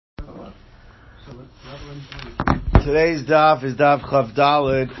Today's daf is daf Chav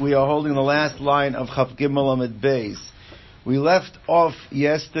Daled. We are holding the last line of Chav Gimel Amid Beis. We left off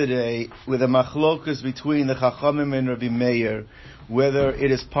yesterday with a machlokus between the Chachamim and Rabbi Meir, whether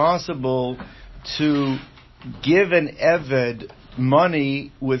it is possible to give an eved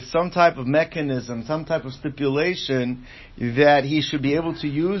money with some type of mechanism, some type of stipulation that he should be able to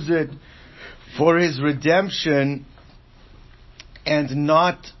use it for his redemption and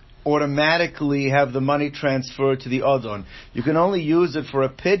not automatically have the money transferred to the Adon. You can only use it for a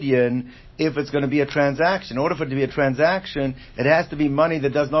pidyon if it's going to be a transaction. In order for it to be a transaction, it has to be money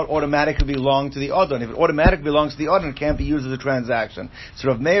that does not automatically belong to the Adon. If it automatically belongs to the Adon, it can't be used as a transaction. So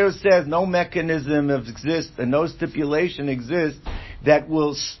Rav Meir says no mechanism exists and no stipulation exists that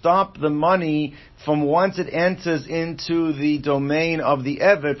will stop the money from once it enters into the domain of the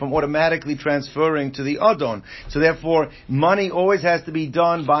Eved from automatically transferring to the Adon. So therefore, money always has to be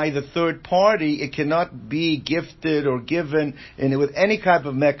done by the third party. It cannot be gifted or given with any type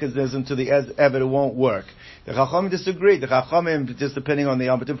of mechanism to the Eved. It won't work. The Chachamim disagreed. The Chachamim, just depending on the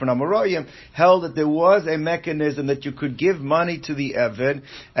different Amoraim, held that there was a mechanism that you could give money to the Eved,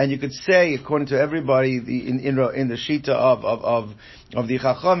 and you could say, according to everybody in the Shita of the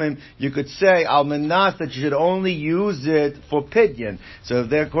Chachamim, you could say al menas that you should only use it for pidyon. So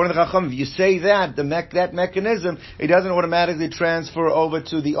if according to the Chachamim, if you say that that mechanism, it doesn't automatically transfer over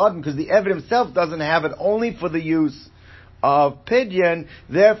to the Adon because the Eved himself doesn't have it only for the use of pidyon.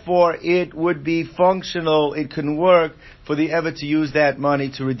 Therefore, it would be functional. It can work for the Eved to use that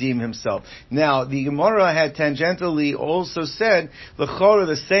money to redeem himself. Now, the Gemara had tangentially also said l'chora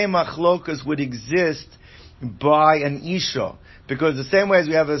the same machlokas would exist by an isha. Because the same way as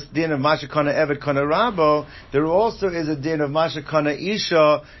we have a din of Masha Kana Eved Kana Rabo, there also is a din of Masha Kana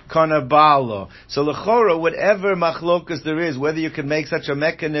Isha Kana Balo. So l'chora, whatever machlokas there is, whether you can make such a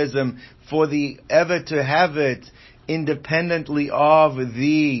mechanism for the Eved to have it independently of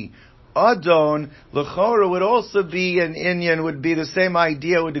the Adon, l'chora would also be an inyan, would be the same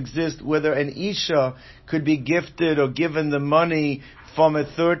idea would exist whether an Isha could be gifted or given the money from a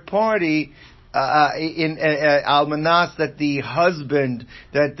third party in almanas that the husband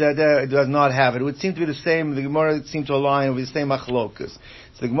that does not have it. It would seem to be the same. The Gemara seemed to align with the same achlokas.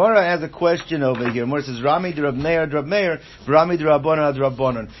 So the Gemara has a question over here. The Gemara says, Rami de Rab Meir, Rami de Rabbanan,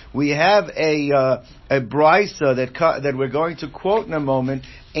 Rabbanan. We have a brisa that we're going to quote in a moment,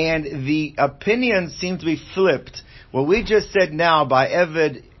 and the opinions seem to be flipped. What we just said now by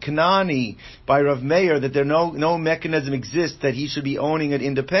Eved Kanani, by Rav Meir, that there no mechanism exists that he should be owning it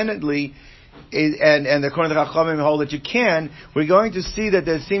independently, and according to the Chachamim hold that you can, we're going to see that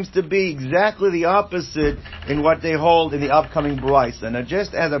there seems to be exactly the opposite in what they hold in the upcoming brisa. Now,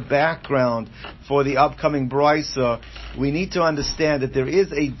 just as a background for the upcoming brisa, we need to understand that there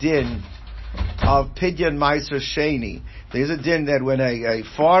is a din of Pidyon Meiser Sheni. There's a din that when a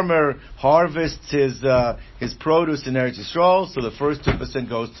farmer harvests his produce in Eretz Yisrael, so the first 2%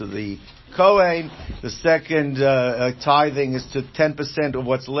 goes to the Kohen, the second tithing is to 10% of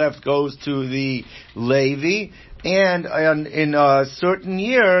what's left goes to the Levi, and in certain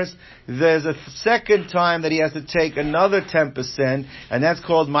years there's a second time that he has to take another 10%, and that's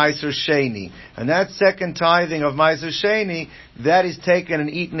called Meiser Sheni. And that second tithing of Meiser Sheni, that is taken and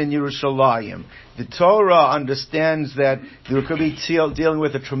eaten in Yerushalayim. The Torah understands that there could be dealing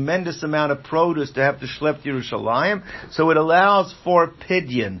with a tremendous amount of produce to have to schlep to Yerushalayim, so it allows for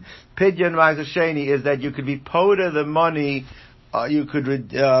pidyon. Pidyon Meiser Sheni is that you could be poda the money. You could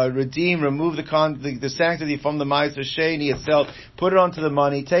redeem, remove the sanctity from the Meiser Sheni itself, put it onto the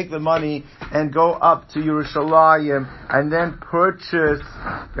money, take the money, and go up to Yerushalayim, and then purchase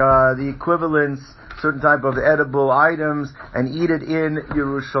the equivalents, certain type of edible items, and eat it in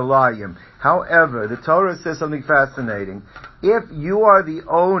Yerushalayim. However, the Torah says something fascinating. If you are the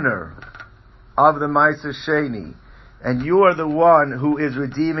owner of the Meiser Sheni, and you are the one who is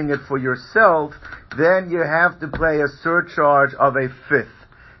redeeming it for yourself, then you have to pay a surcharge of a fifth.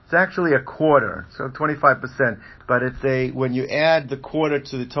 It's actually a quarter, so 25%, but when you add the quarter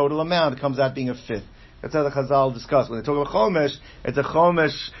to the total amount, it comes out being a fifth. That's how the Chazal discuss. When they talk about chomesh, it's a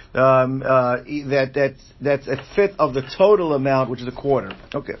chomesh that's a fifth of the total amount, which is a quarter.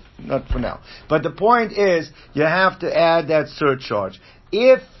 Okay, not for now. But the point is, you have to add that surcharge.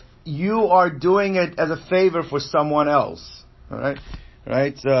 If you are doing it as a favor for someone else, all right?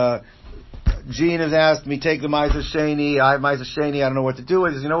 Gene has asked me, take the Meiser Sheni. I have Meiser Sheni. I don't know what to do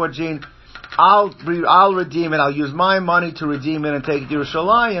with it. He says, you know what, Gene? I'll redeem it. I'll use my money to redeem it and take it to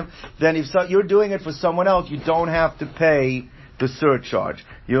Yerushalayim. Then if you're doing it for someone else, you don't have to pay the surcharge.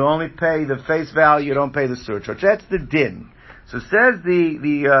 You only pay the face value. You don't pay the surcharge. That's the din. So says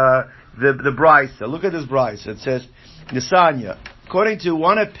the the brisa. Look at this brisa. It says, Nisanya, according to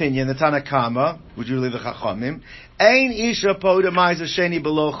one opinion, the Tanakama, which you believe the Chachamim, Ein isha poda ma'aser sheni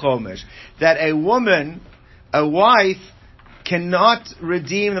below chomesh, that a woman, a wife, cannot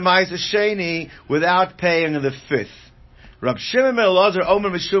redeem the ma'aser sheni without paying the fifth. Rab Shimon ben Elazar Omer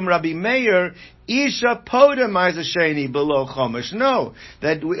Mishum Rabbi Meir Isha Poda Ma'aser Sheni below Chomesh. No,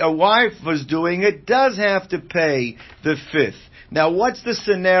 that a wife was doing it does have to pay the fifth. Now, what's the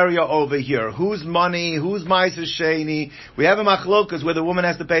scenario over here? Whose money? Whose Ma'aser Sheni? We have a machlokas where the woman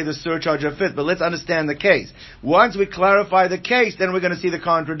has to pay the surcharge of fifth, but let's understand the case. Once we clarify the case, then we're going to see the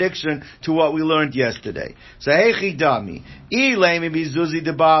contradiction to what we learned yesterday. So, Heichi Dami.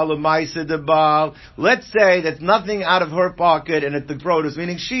 Let's say that's nothing out of her pocket and it's the produce,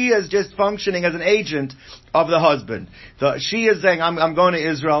 meaning she is just functioning as an agent of the husband. She is saying, I'm going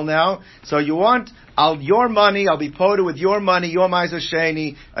to Israel now, so you want your money, I'll be quoted with your money, your Ma'aser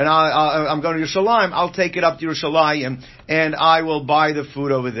Sheni, and I'm going to Yerushalayim, I'll take it up to Yerushalayim, and I will buy the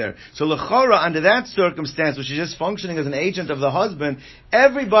food over there. So L'chora, under that circumstance, where she's just functioning as an agent of the husband,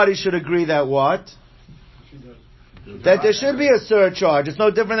 everybody should agree that what? That there should be a surcharge. It's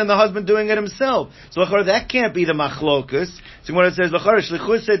no different than the husband doing it himself. So that can't be the machlokus. So when it says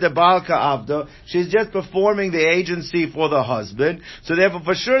she's just performing the agency for the husband. So therefore,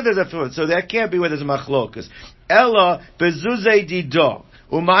 for sure there's a so that can't be where there's a machlokus. Ella bezuze dido.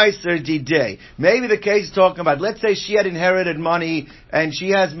 Maybe the case is talking about, let's say she had inherited money and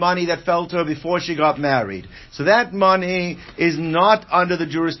she has money that fell to her before she got married. So that money is not under the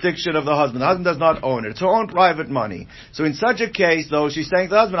jurisdiction of the husband. The husband does not own it. It's her own private money. So in such a case, though, she's saying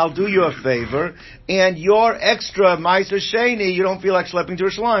to the husband, I'll do you a favor, and your extra Ma'aser Sheni, you don't feel like schlepping to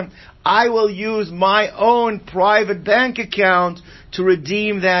Yerushalayim, I will use my own private bank account to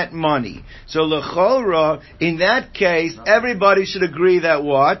redeem that money. So l'chora, in that case, everybody should agree that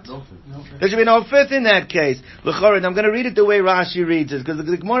what? No fifth. There should be no fifth in that case. L'chora, and I'm going to read it the way Rashi reads it, because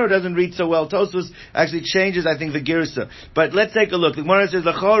the Gemara doesn't read so well. Tosfos actually changes, I think, the girsa. But let's take a look. The Gemara says,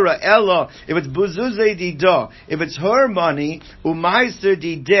 l'chora, ella, if it's buzuze dido, if it's her money, u'maiser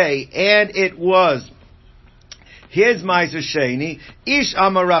didei, and it was his Ma'aser Sheni, Ish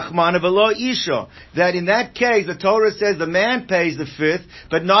Amar Rachmana v'lo Isha. That in that case, the Torah says the man pays the fifth,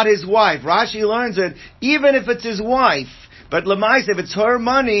 but not his wife. Rashi learns it, even if it's his wife. But Lamaisa, if it's her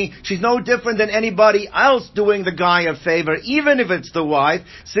money, she's no different than anybody else doing the guy a favor, even if it's the wife,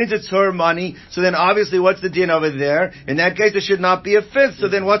 since it's her money. So then obviously what's the din over there? In that case, there should not be a fifth. So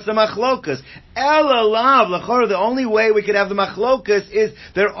then what's the machlokas? The only way we could have the machlokas is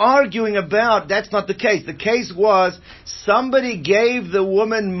they're arguing about, that's not the case. The case was, somebody gave the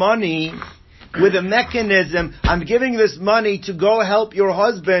woman money with a mechanism, I'm giving this money to go help your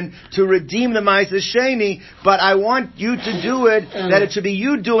husband to redeem the Ma'aser Sheni, but I want you to do it, that it should be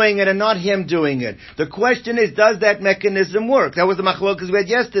you doing it and not him doing it. The question is, does that mechanism work? That was the machlokas we had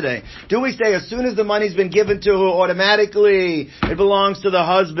yesterday. Do we say as soon as the money's been given to her, automatically it belongs to the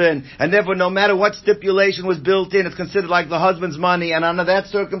husband, and therefore no matter what stipulation was built in, it's considered like the husband's money, and under that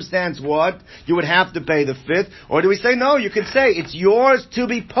circumstance, what? You would have to pay the fifth? Or do we say, no, you can say, it's yours to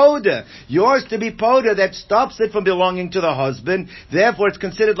be poda. Yours to be poda, that stops it from belonging to the husband. Therefore, it's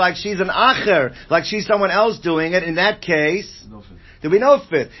considered like she's an acher, like she's someone else doing it. In that case, there'll be no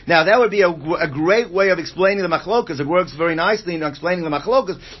fifth. Now, that would be a great way of explaining the machlokas. It works very nicely in explaining the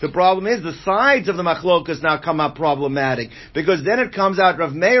machlokas. The problem is the sides of the machlokas now come up problematic, because then it comes out,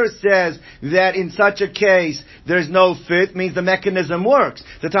 Rav Meir says that in such a case, there's no fifth, means the mechanism works.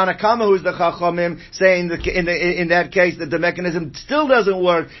 The Tanakama, who's the Chachamim, saying in that case that the mechanism still doesn't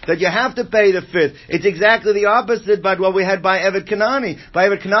work, that you have to pay the fifth. It's exactly the opposite by what we had by Evet Kanani. By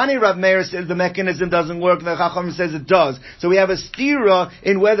Evet Kanani, Rav Meir says the mechanism doesn't work, and the Chachamim says it does. So we have a stira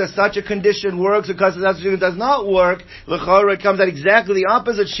in whether such a condition works or because such a condition does not work. L'chora, it comes out exactly the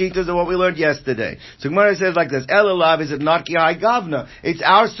opposite shitas of what we learned yesterday. So Gemara says like this, Elalav, is it not ki hai gavna? It's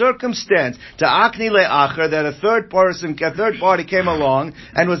our circumstance. To akni le'acher, that a third party came along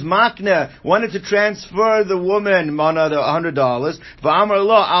and was makna, wanted to transfer the woman mana the $100. V'amar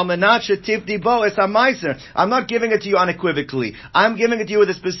lo al menat shetifdi bo es hamaiser. I'm not giving it to you unequivocally. I'm giving it to you with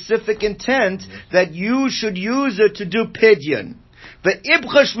a specific intent that you should use it to do pidyon. But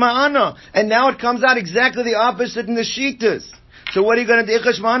ibchash ma'ana, and now it comes out exactly the opposite in the shitas. So what are you going to do?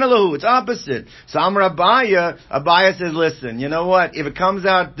 It's opposite. So Abaya says, listen, you know what? If it comes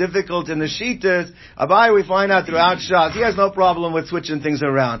out difficult in the Shitas, Abaya, we find out throughout Shas, he has no problem with switching things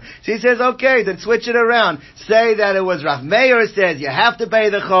around. So he says, okay, then switch it around. Say that it was Rav Meir says you have to pay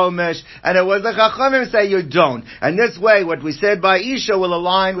the Chomesh, and it was the Chachamim say you don't. And this way, what we said by Isha will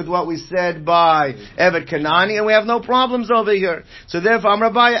align with what we said by Evet Kanani, and we have no problems over here. So therefore,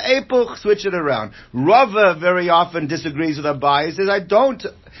 Rabbi Epuch, switch it around. Rava very often disagrees with Abai. He says, I don't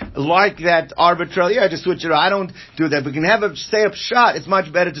like that arbitrarily. I just switch it around. I don't do that. We can say a pshat. It's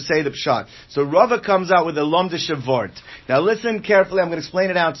much better to say the pshat. So Rava comes out with a lom de shavort. Now listen carefully. I'm going to explain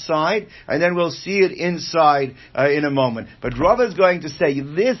it outside, and then we'll see it inside in a moment. But Rava is going to say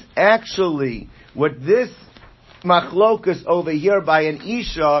this actually, what this machlokus over here by an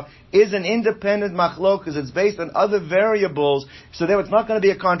Isha is an independent machlokus. It's based on other variables, so there it's not going to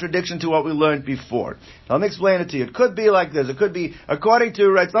be a contradiction to what we learned before. Now, let me explain it to you. It could be like this. It could be, according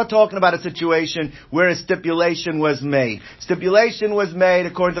to, it's not talking about a situation where a stipulation was made. Stipulation was made,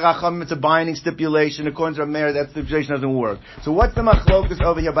 according to Rachamim, it's a binding stipulation. According to Rav Meir, that stipulation doesn't work. So what's the machlokus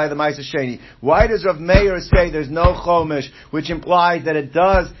over here by the Ma'aser Sheni? Why does Rav Meir say there's no chomesh, which implies that it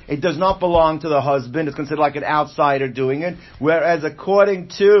does not belong to the husband, it's considered like an outsider doing it, whereas according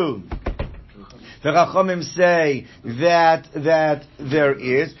to the Chachamim say that there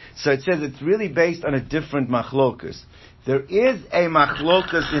is. So it says it's really based on a different machlokus. There is a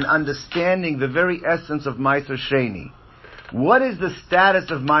machlokus in understanding the very essence of Ma'aser Sheni. What is the status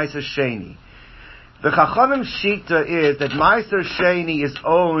of Ma'aser Sheni? The Chachamim Shita is that Ma'aser Sheni is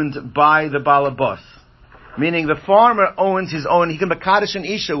owned by the Balabos. Meaning the farmer owns his own, he can mekadosh an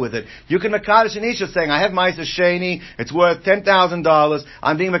Isha with it. You can mekadosh an Isha saying, I have Ma'aser Sheni, it's worth $10,000,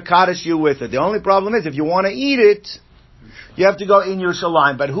 I'm being mekadosh you with it. The only problem is, if you want to eat it, you have to go in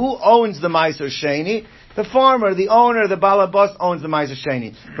Yerushalayim. But who owns the Ma'aser Sheni? The farmer, the owner, the Balabas owns the Ma'aser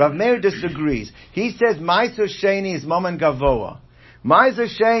Sheni. Rav Meir disagrees. He says Ma'aser Sheni is Maman Gavoa. Ma'aser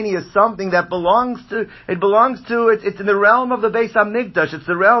Sheni is something that it's in the realm of the Beis HaMikdash. It's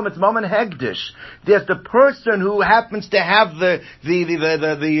the realm, it's Mammon Hegdish. There's the person who happens to have the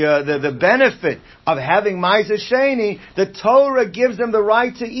benefit of having Ma'aser Sheni. The Torah gives him the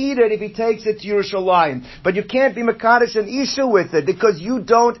right to eat it if he takes it to Yerushalayim. But you can't be Mekadosh an Isha with it because you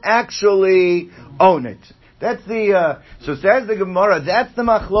don't actually own it. That's so says the Gemara, that's the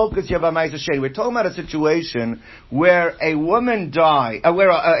machlokas here by Ma'aser Sheni. We're talking about a situation where a woman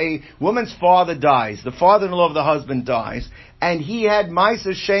where a woman's father dies, the father-in-law of the husband dies, and he had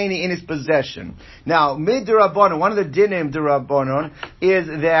Ma'aser Sheni in his possession. Now, mid d'Rabbanan, one of the dinim d'Rabbanan is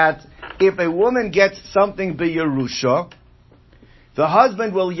that if a woman gets something b'Yerusha, the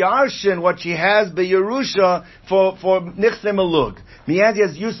husband will yarshin what she has b'Yerusha for nichse malug. Means he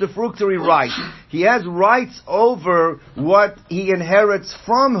has usufructory rights. He has rights over what he inherits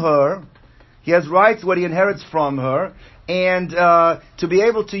from her. He has rights what he inherits from her, and to be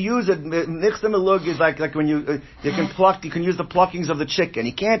able to use it, nichse malug is like when you can use the pluckings of the chicken.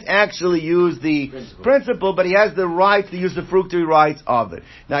 He can't actually use the principle, but he has the rights, the usufructory rights of it.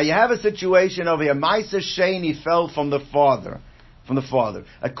 Now you have a situation over here. Ma'aser Sheni fell from the father.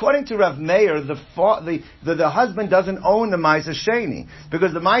 According to Rav Meir, the husband doesn't own the Ma'aser Sheni,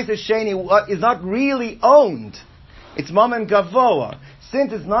 because the Ma'aser Sheni is not really owned. It's Mammon Gavoa.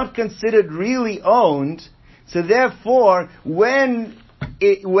 Since it's not considered really owned, so therefore, when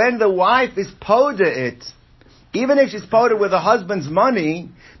the wife is poda it, even if she's poda with the husband's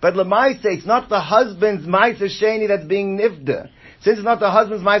money, but l'maise, it's not the husband's Ma'aser Sheni that's being nifda. Since it's not the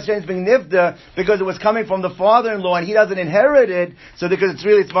husband's Ma'aser Sheni being nifda, because it was coming from the father-in-law and he doesn't inherit it, so because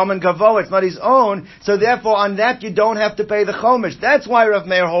it's Mammon Gavoa, it's not his own, so therefore on that you don't have to pay the Chomesh. That's why Rav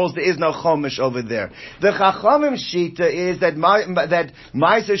Meir holds there is no Chomesh over there. The Chachamim Shita is that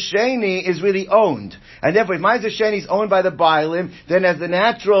Ma'aser Sheni is really owned. And therefore if Ma'aser Sheni is owned by the Bailim, then as the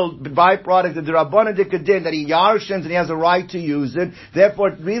natural byproduct of the Rabbanan Dikadin, that he yarshins and he has a right to use it, therefore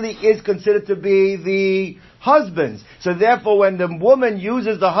it really is considered to be the husband's. So therefore, when the woman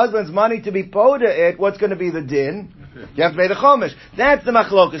uses the husband's money to be poda it, what's going to be the din? You have to pay the chomesh. That's the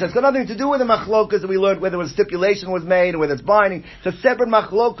machlokas. It's got nothing to do with the machlokas that we learned, whether a stipulation was made or whether it's binding. It's a separate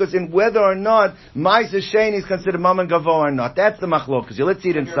machlokas in whether or not Ma'aser Sheni is considered Mammon Gavoa or not. That's the machlokas. Let's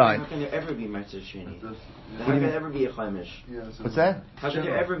see it inside. How can there ever be Ma'aser Sheni? How can there ever be a chomesh? What's that? How can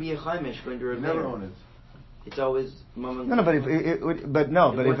there ever be a chomesh going to Rabbi? Never own it. It's always mom and No,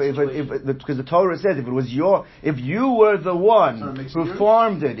 because the Torah says if you were the one who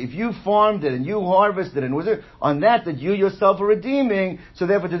farmed it, if you farmed it and you harvested it, and was it on that you yourself are redeeming, so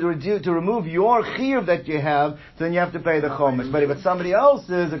therefore to remove your chiyuv that you have, then you have to pay the chomesh. But if it's somebody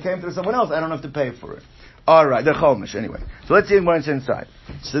else's, it came through someone else, I don't have to pay for it. All right, the chomesh anyway. So let's see what's inside.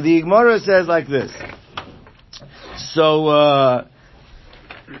 So the Gemara says like this. So.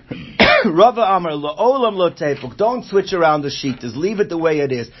 Rava Amar La'olam Lo Tefuk. Don't switch around the shittas. Leave it the way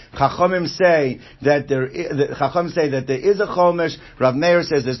it is. Chachamim say that there is a chomesh. Rav Meir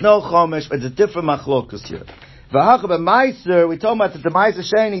says there's no chomesh, but it's a different machlokus here. V'hacha b'maiser, we talk about the maiser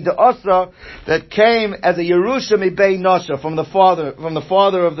sheni, the osa that came as a Yerusha mibei nosha from the father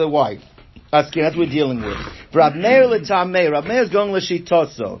of the wife. That's what we're dealing with. Rav Meir l'tamei. Rav Meir is going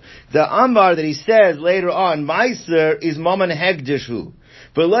l'shitoso. The amar that he says later on, maiser is maman hegdishu.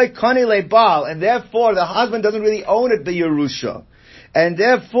 But like Kani le Baal, and therefore the husband doesn't really own it, the Yerusha. And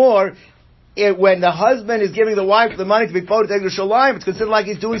therefore, when the husband is giving the wife the money to be quoted to Yerushalayim, it's considered like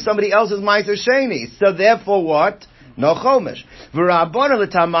he's doing somebody else's Meiser Sheni. So therefore what? No chomesh.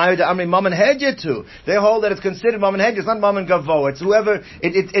 They hold that it's considered maman hedge. It's not maman gavo. It's whoever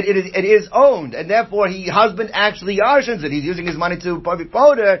it is owned, and therefore husband actually yarshins it. He's using his money to be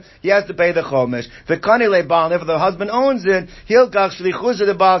quoted. He has to pay the chomesh. Therefore the husband owns it.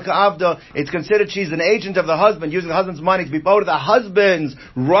 It's considered she's an agent of the husband, using the husband's money to be quoted. The husband's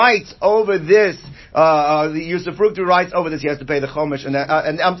rights over this, the usufructuary rights over this, he has to pay the chomesh, and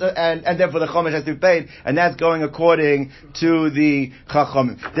therefore the chomesh has to be paid, and that's going according to the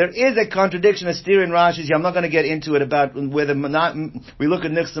Chachamim. There is a contradiction, a steer in Rashi's. I'm not going to get into it about whether we look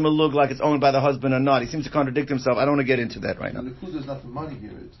at Nichsim Malug like it's owned by the husband or not. He seems to contradict himself. I don't want to get into that right now. And the clue is not the money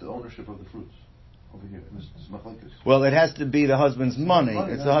here; it's the ownership of the fruits over here. Well, it has to be the husband's money.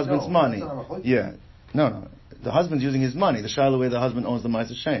 It's the husband's money. Yeah. No. The husband's using his money. The Shiloh way the husband owns the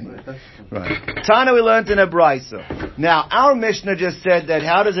Meiser Sheni. Right. Tana, we learned in a Brisa. Now, our Mishnah just said that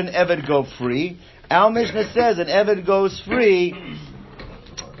how does an Eved go free? Our Mishnah says an Eved goes free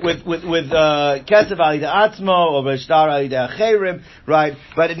with Kesef Ali de Atzmo or Beshtar Ali de Acherim, right?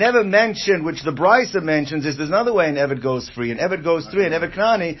 But it never mentioned, which the Brisa mentions, is there's another way an Eved goes free. An Eved goes free, an Eved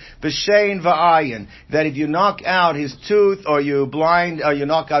Knani, B'Shein V'ayin. That if you knock out his tooth, or you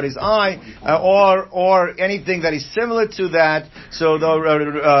knock out his eye, or anything that is similar to that, so the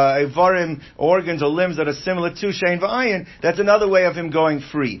Evarim, organs or limbs that are similar to Shein V'ayin, that's another way of him going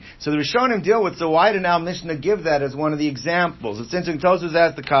free. So the Rishonim deal with, so why did our Mishnah give that as one of the examples? It's interesting, Tosfos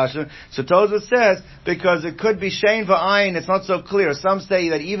asked the kasha. So Tosfos says, because it could be Shein V'ayin, it's not so clear. Some say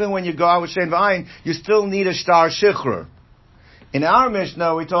that even when you go out with Shein V'ayin, you still need a Shtar Shichrur. In our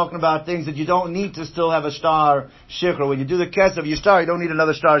Mishnah, we're talking about things that you don't need to still have a Shtar Shichrur. When you do the Kesef of your Shtar, you don't need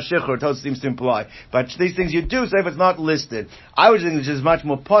another Shtar Shichrur, Tosfos seems to imply. But these things you do, say if it's not listed. I was thinking this is much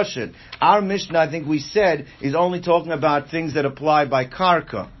more pashut. Our Mishnah, I think we said, is only talking about things that apply by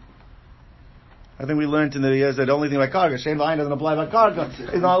Karka. I think we learned in the years that the only thing by karka, Shein V'ayin doesn't apply by karka.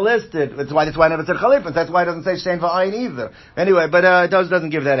 It's not listed. That's why I never said Chalifas. That's why it doesn't say Shein V'ayin either. Anyway, but it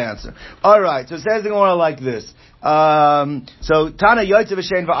doesn't give that answer. Alright, so it says the Gemara like this. So Tana Yotze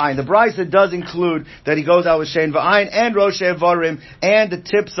v'Shein V'ayin. The Brisa does include that he goes out with Shein V'ayin and Roshei Varim and the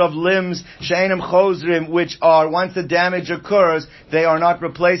tips of limbs, She'enim Chozrim, which are, once the damage occurs, they are not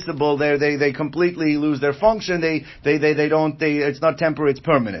replaceable. They completely lose their function. It's not temporary, it's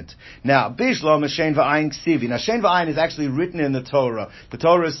permanent. Now, Bishlam is Shein V'ayin Ksivi. Now, Shein V'ayin is actually written in the Torah. The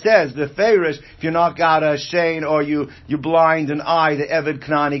Torah says, the Ferish, if you knock out a Shein or you blind an eye, the Eved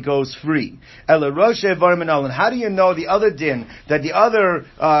Knani goes free. Ela Roshei Varim and Olan. How do you know the other din, that the other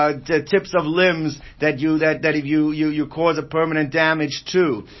tips of limbs that if you cause a permanent damage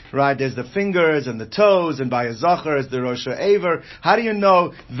to, right? There's the fingers and the toes, and by a zachar is the Rosha Aver. How do you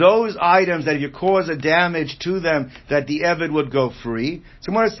know those items that if you cause a damage to them that the Eved would go free?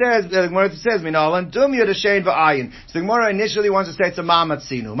 So the Gemara says, Minalan Dumya to Shein V'ayin. So the Gemara initially wants to say it's a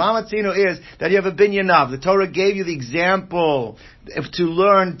Mamatzinu. Mamatzinu is that you have a binyanav. The Torah gave you the example to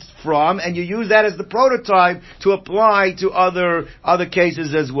learn from, and you use that as the prototype to apply to other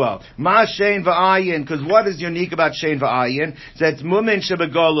cases as well. Ma Shein V'ayin, because what is unique about Shein V'ayin? That's Mumin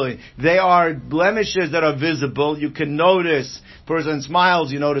Shebegolui. They are blemishes that are visible. You can notice, person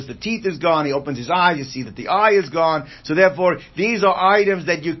smiles, you notice the teeth is gone, he opens his eyes, you see that the eye is gone. So therefore, these are items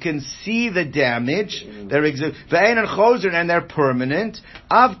that you can see the damage. They're and they're permanent.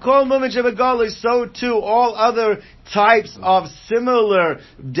 Av Kol Mumin Shebegolui, so too all other types of similar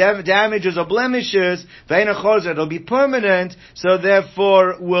damages or blemishes, it'll be permanent, so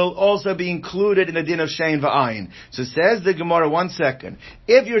therefore will also be included in the din of shein v'ayin. So says the Gemara, 1 second.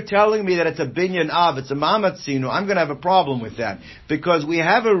 If you're telling me that it's a binyan av, it's a mamatzinu, I'm going to have a problem with that. Because we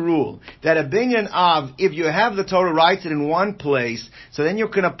have a rule that a binyan av, if you have the Torah writes it in one place, so then you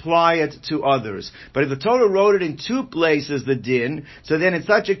can apply it to others. But if the Torah wrote it in 2 places, the din, so then in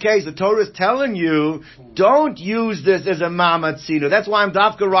such a case, the Torah is telling you, don't use this as a mamatzinu. That's why I'm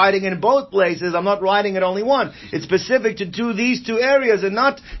dafka writing in both places. I'm not writing it only one. It's specific to these 2 areas and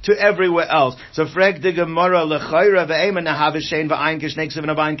not to everywhere else. So frek the Gemara lechayra ve'emen nahav shein v'ayin k'shnei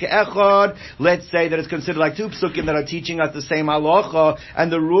ksuvin abayin ke'echad. Let's say that it's considered like 2 psukim that are teaching us the same halacha,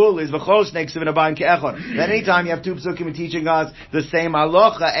 and the rule is v'chol shnei ksuvin abayin ke'echad. Then anytime you have 2 psukim teaching us the same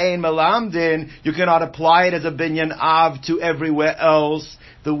halacha, ein melamdin, you cannot apply it as a binyan av to everywhere else.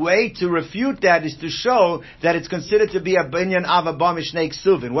 The way to refute that is to show that it's considered to be a binyan av abba mishnei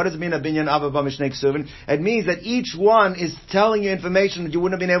ksuvin. What does it mean, a binyan av abba mishnei ksuvin? It means that each one is telling you information that you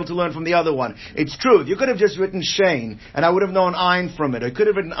wouldn't have been able to learn from the other one. It's true. You could have just written shein, and I would have known ein from it. I could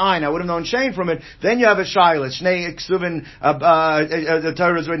have written ein, I would have known shein from it. Then you have a shayla. Shnei ksuvin, the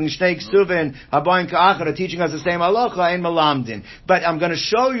Torah is written shnei ksuvin, habayim ka'achad, are teaching us the same halacha, ein malamdin. But I'm going to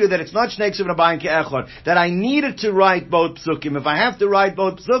show you that it's not shnei ksuvin, habayim ka'achad, that I needed to write both psukim. If I have to write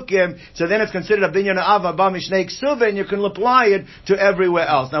both psukim, so then it's considered a binyan av abba mishnei ksuvin, you can apply it to everywhere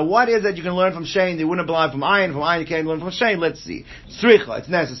else. Now what is that you can learn from shein that you wouldn't apply from ayin you can't learn from shein? Let's see. Tzricha, it's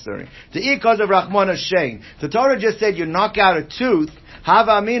necessary. The ikaz of rachmana shein. The Torah just said you knock out a tooth,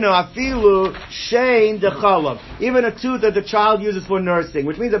 hava amino afilu shein dechalav. Even a tooth that the child uses for nursing,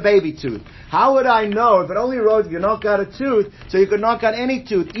 which means a baby tooth. How would I know if it only wrote if you knock out a tooth, so you could knock out any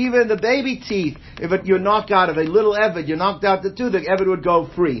tooth, even the baby teeth, if you knock out of a little eved, you knocked out the tooth, the eved would go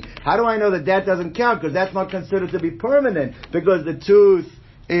free. How do I know that that doesn't count? Because that's not considered to be permanent, because the tooth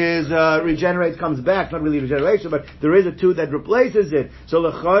is regenerates, comes back, not really regeneration, but there is a tooth that replaces it. So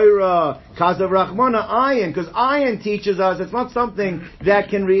l'chayra kazav rachmana ayin, because ayin teaches us it's not something that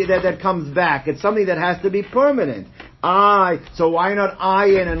can that comes back. It's something that has to be permanent. So why not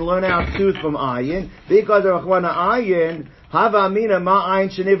ayin and learn out tooth from ayin? Because of rachmana ayin. Hava amina ma ayin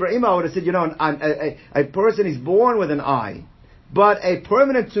shenivra ima. I would have said, a person is born with an eye, but a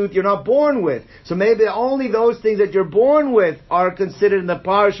permanent tooth you're not born with. So maybe only those things that you're born with are considered in the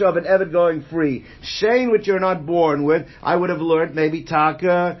parsha of an eved going free. Shein, which you're not born with, I would have learned maybe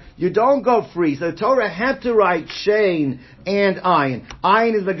taka, you don't go free. So the Torah had to write shein and ayin.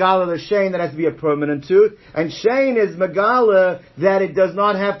 Ayin is megala the shein that has to be a permanent tooth, and shein is megala that it does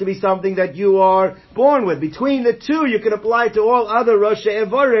not have to be something that you are born with. Between the two, you can apply to all other Rosh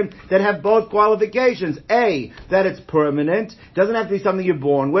Evarim that have both qualifications. A, that it's permanent. Doesn't have to be something you're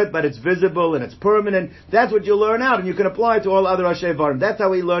born with, but it's visible and it's permanent. That's what you learn out, and you can apply it to all other Rosh Evarim. That's how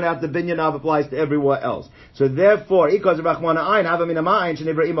we learn out the binyan av applies to everywhere else. So therefore, I would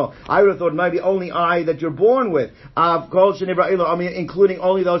have thought maybe only I that you're born with. Including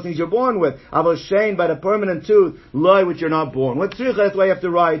only those things you're born with. Shein, by the permanent tooth, loy, which you're not born with. That's why you have to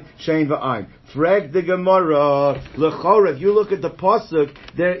write shein v'ayin. Freg the Gemara, l'chora, if you look at the pasuk,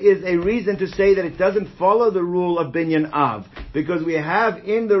 there is a reason to say that it doesn't follow the rule of binyan av, because we have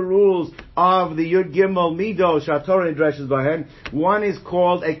in the rules of the Yud Gimel Mido Shatorah Nidreshes Bahen, one is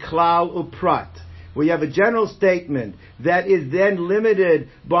called a klal uprat, where you have a general statement that is then limited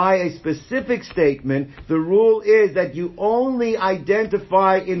by a specific statement. The rule is that you only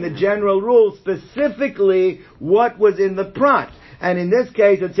identify in the general rule specifically what was in the prat. And in this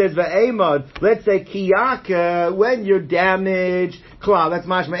case it says va'emad, let's say kiyaka, when you're damaged, klal, that's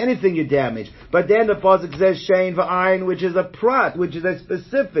mashma, anything you damage. But then the pasuk says shein va'ayin, which is a prat, which is a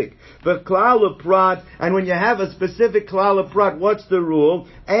specific. But klal prat, and when you have a specific klal prat, what's the rule?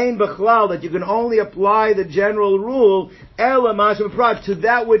 Ein b'chlal, that you can only apply the general rule, ela mashma prat, to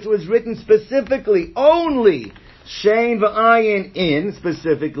that which was written specifically, only. Shein v'ayin in,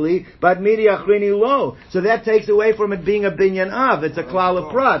 specifically, but midi achrini lo. So that takes away from it being a binyan av. It's a klal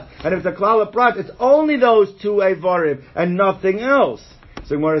prat. And if it's a klal prat, it's only those two evarim and nothing else.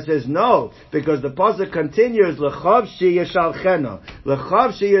 So Gemara says no, because the pasuk continues, l'chav sheyeshalcheno.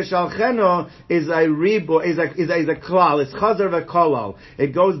 L'chav sheyeshalcheno is a ribo, is a klal. It's chazar v'kolal.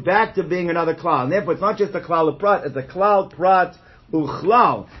 It goes back to being another klal. And therefore it's not just a klal prat, it's a klal prat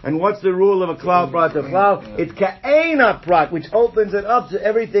uchlal. And what's the rule of a klal prat uchlal? It's ka'ena prat, which opens it up to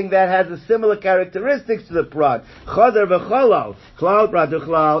everything that has the similar characteristics to the prat. Chazar v'cholal. Klal prat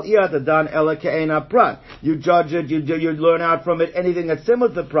uchlal, iyat adan ela ka'ena prat. you judge it, you learn out from it anything that's similar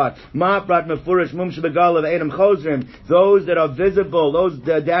to the prat. Ma prat mefurish mum shebegalav einam chosrim. Those that are visible, those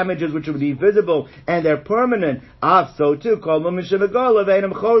damages which will be visible and they're permanent. So too, call mum shebegalav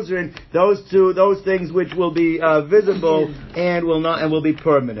einam chosrim. Those things which will be visible and will be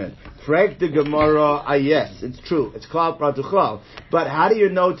permanent. Frag the Gemara, yes, it's true. It's klal prat to klal. But how do you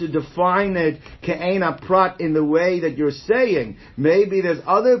know to define it ke'ena prat in the way that you're saying? Maybe there's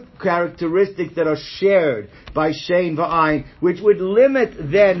other characteristics that are shared by shein v'ayin, which would limit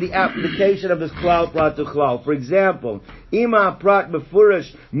then the application of this klal prat to klal. For example, ima prat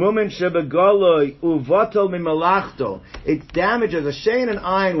befurish mumin shebegoloi uvatal mimalachto. It damages a shein and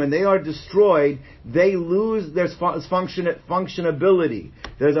ayin when they are destroyed. They lose their functionability.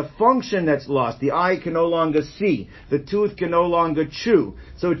 There's a function that's lost. The eye can no longer see. The tooth can no longer chew.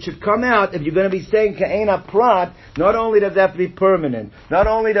 So it should come out, if you're going to be saying ka'ena prat, not only does it have to be permanent, not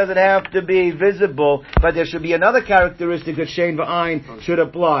only does it have to be visible, but there should be another characteristic that shein v'ayin should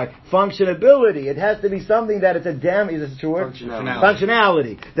apply. Functionability. It has to be something that it's a is this a true word?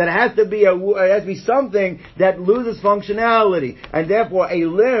 Functionality. That it has to be something that loses functionality. And therefore a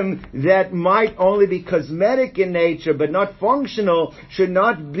limb that might only be cosmetic in nature, but not functional, should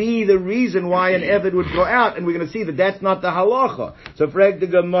not be the reason why an Eved would go out, and we're going to see that that's not the halacha. So, frag the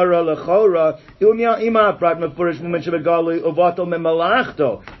Gemara lechora, ima prat mefurish mumen shebegalui uvatal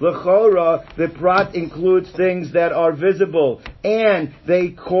memalachto. Lechora, the prat includes things that are visible, and they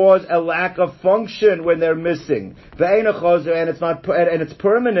cause a lack of function when they're missing. Ve'ena chozer, and it's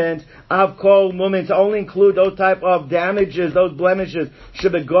permanent. Av kol mumen, to only include those type of damages, those blemishes,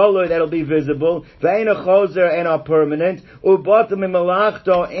 shebegalui, that'll be visible. Ve'ena chozer, and are permanent. Uvatal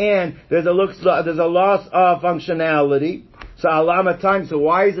memalachto, and there's a loss of functionality. So alama time. So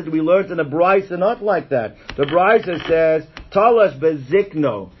why is it we learned in the Brisa not like that? The Brisa says talash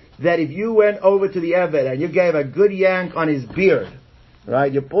bezikno, that if you went over to the Eved and you gave a good yank on his beard,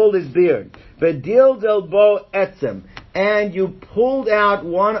 right? You pulled his beard, vedil del bo etzem, and you pulled out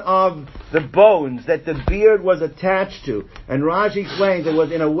one of the bones that the beard was attached to. And Rashi explains it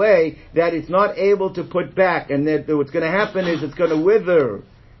was in a way that it's not able to put back, and that what's going to happen is it's going to wither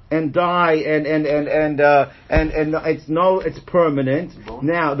and die, and it's permanent.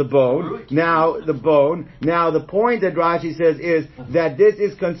 Now the bone. Now the point that Rashi says is that this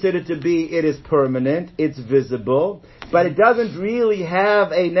is considered to be, it is permanent, it's visible, but it doesn't really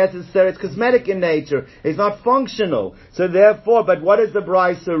have a necessary, it's cosmetic in nature, it's not functional. So therefore, but what is the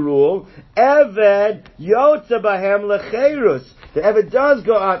Brisa rule? Eved yotza bahem lecherus. The Eved does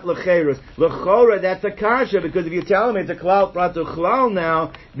go out lecherus. Lechora, that's a kasha, because if you tell me it's a klal prat to klal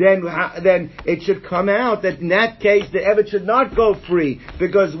now, then it should come out that in that case the Eved should not go free,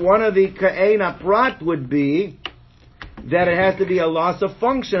 because one of the ka'ena prat would be that it has to be a loss of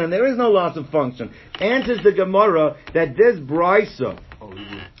function, and there is no loss of function. Answers the Gemara that this brisa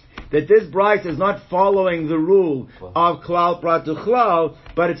is not following the rule of klal prat to klal,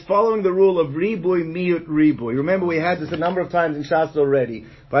 but it's following the rule of ribui miut ribui. Remember, we had this a number of times in Shas already.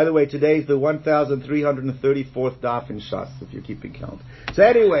 By the way, today is the 1334th daf in Shas, if you're keeping count. So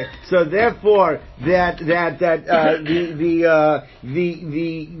anyway, so therefore, there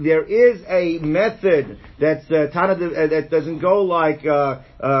is a method that's that doesn't go like Tana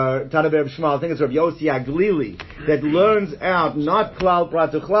Bereb Shmuel. I think it's Rav Yossi Aglili that learns out not klal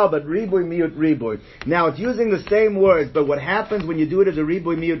prat to klal, but ribui miut ribui. Now it's using the same words, but what happens when you do it as a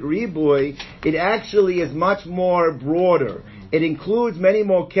ribui miut ribui, it actually is much more broader. It includes many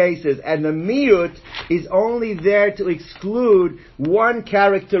more cases, and the miut is only there to exclude one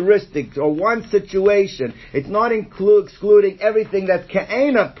characteristic or one situation. It's not excluding everything that's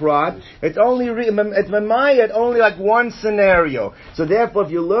ka'ena prat. It's only it's memayat only like one scenario. So therefore,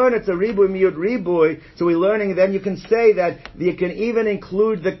 if you learn it's a ribui miut ribui, so we're learning, then you can say that you can even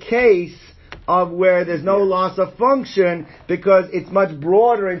include the case of where there's no loss of function, because it's much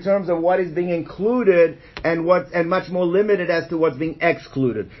broader in terms of what is being included and much more limited as to what's being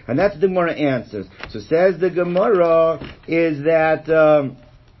excluded. And that's the Gemara answers. So says the Gemara is that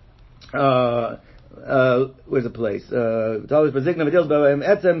where's the place? That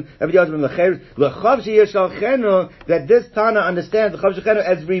this Tana understands as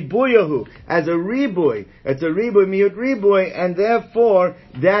ribuyahu, as a ribui. It's a ribui miut ribui, and therefore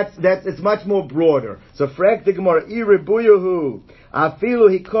that's it's much more broader. So frag the Gemara, I ribuyahu afilu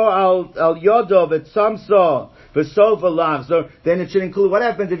hiko al yodov et samsa. So then it should include what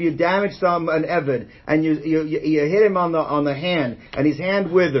happens if you damage an Eved and you hit him on the hand and his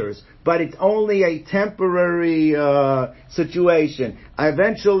hand withers, but it's only a temporary situation.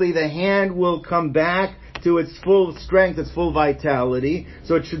 Eventually the hand will come back to its full strength, its full vitality.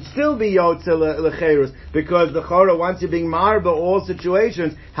 So it should still be Yotze Lecherus, because the Chora, once you're being marba all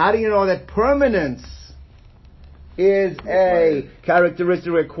situations, how do you know that permanence is a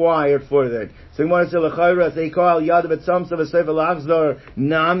characteristic required for that? So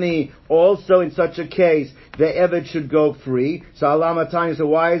Nami, also in such a case, the Eved should go free. So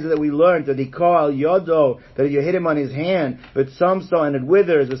why is it that we learned that Yodo, that if you hit him on his hand, but and it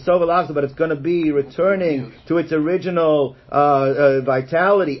withers, but it's going to be returning to its original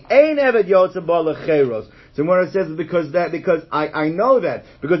vitality. Ein Eved Yotze Bo Lecheros. So Gemara says because I know that.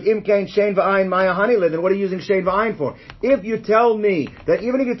 Because Im Kain Shein V'ayin Maya Hanile, then what are you using Shein V'ayin for? If you tell me that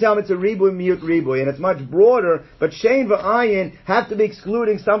even if you tell me it's a Ribuy Miyut Ribuy, and it's much broader, but Shein V'ayin have to be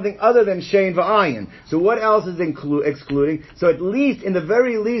excluding something other than Shein V'ayin. So what else is excluding? So at least, in the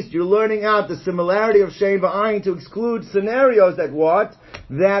very least, you're learning out the similarity of Shein V'ayin to exclude scenarios that what?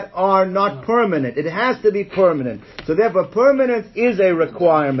 That are not permanent. It has to be permanent. So therefore, permanence is a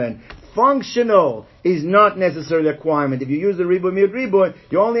requirement. Functional is not necessarily a requirement. If you use the Ribuy Miyut Ribuy,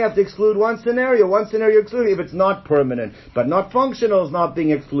 you only have to exclude one scenario excluded if it's not permanent. But not functional is not being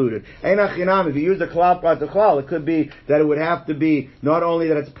excluded. Einach Chinam, if you use the Klal Prat Klal, it could be that it would have to be not only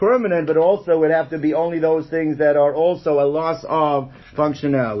that it's permanent, but also it would have to be only those things that are also a loss of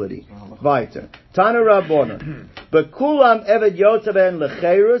functionality. Weiter. Tana Rabbona. Bekulam Eved Yotze Ben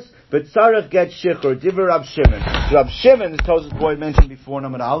Lecherus, but Tzarech get Shichur. Divrei Rab Shifman. Rab Shifman, the Tosfos boy mentioned before,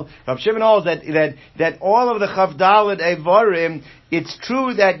 Namadal. Rab Shifman holds that all of the Chavdalad Evarim, it's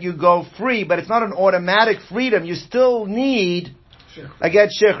true that you go free, but it's not an automatic freedom. You still need a get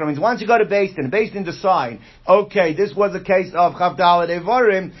Shichur. It means once you go to Beis Din decide, okay, this was a case of Chavdalad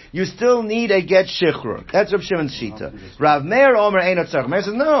Evarim, you still need a get Shichur. That's Rab Shimon's Shita. Rav Meir Omer Einot Tzarech. Meir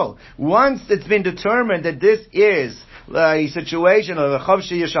says, no. Once it's been determined that this is a situation of a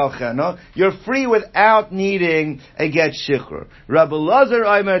chavshi yishalcheno, you're free without needing a get shichur. Rabbi Lazar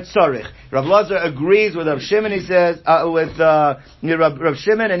Aimer Tzarich. Rabbi Lazar agrees with Rav Shimon. He says with Rav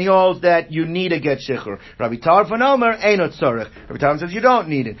Shimon, and he holds that you need a get shichur. Rabbi Tarfon Omer Einot Tzarich. Rabbi Tarfon says you don't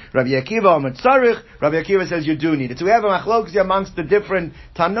need it. Rabbi Akiva Omer Tzarich. Rabbi Akiva says you do need it. So we have a machlokes amongst the different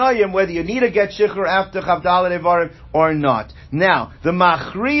Tanoim whether you need a get shichur after Chavdalad Evarim or not. Now the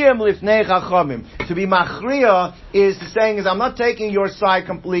machriyim lifnei chachamim. To be machriya is saying I'm not taking your side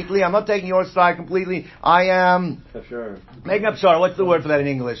completely. I am making up shar. What's the word for that in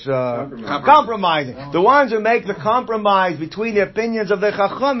English? Compromising. The ones who make the compromise between the opinions of the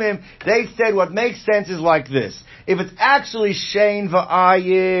Chachamim, they said what makes sense is like this. If it's actually Shein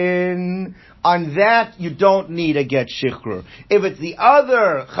V'ayin, on that you don't need a get shichur. If it's the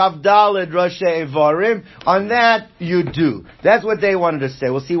other Chavdalad Roshei Evarim, on that you do. That's what they wanted to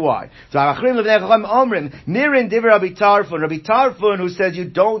say. We'll see why. So Nirin Divrei Rabbi Tarfon, who says you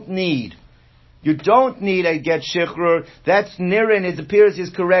don't need a get shichur. That's Nirin. It appears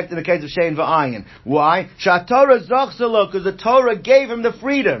is correct in the case of Shein V'ayin. Why? Shatorah zochselo, because the Torah gave him the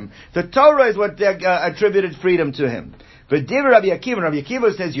freedom. The Torah is what attributed freedom to him. But Rabbi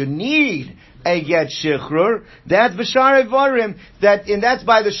Akiva says you need a get shichur. That's v'shar evarim. That's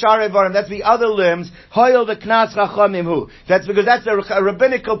by the shar evarim. That's the other limbs. Hoyel the knas chachamim hu. That's because that's a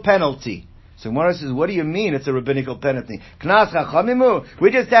rabbinical penalty. So Gemara says, what do you mean it's a rabbinical penalty? Knas chachamimu. We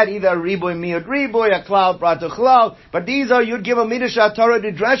just had either a ribuy miyut ribuy, a klal prat klal, but these are you'd give a midrash Torah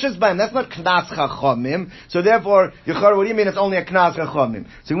to dreshes by him. That's not knas chachamim. So therefore, Yechar, what do you mean it's only a knas chachamim?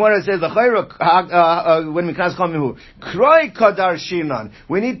 So Gemara says when we knas chachamimu, kroi kadar shinan.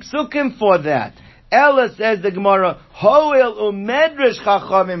 We need psukim for that. Ella says the Gemara, hoil umedrash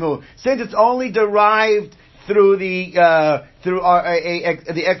chachamimu. Since it's only derived through the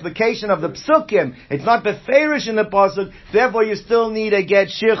explication of the psukim, it's not beferish in the pasuk. Therefore, you still need a get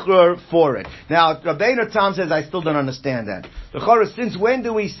shichur for it. Now, Rabbeinu Tam says, I still don't understand that. The Chorus, since when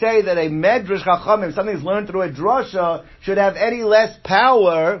do we say that a medrash chachamim, something that's learned through a drasha, should have any less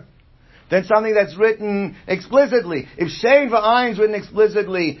power than something that's written explicitly? If Shein V'ayin is written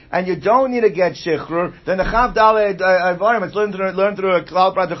explicitly, and you don't need to get Shichrur, then the Chavdalad Evarim, it's learned through a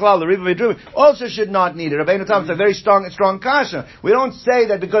Klal Prat Klal, the Ribuy Miyut Ribuy, also should not need it. Rabbeinu Tam, it's a very strong kasha. We don't say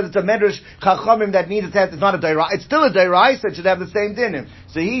that because it's a Medrash Chachamim that needs it, it's not a Deiraisa, it's still a Deiraisa, it should have the same dinim.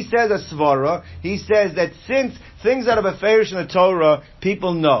 So he says a Svara, he says that since things that are beferish in the Torah,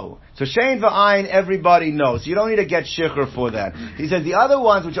 people know. So Shein V'ayin, everybody knows. You don't need to get shichur for that. He says the other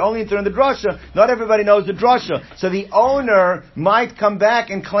ones, which only enter in the drasha, not everybody knows the drasha. So the owner might come back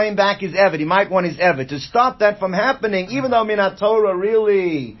and claim back his eved. He might want his eved. To stop that from happening, even though Minat Torah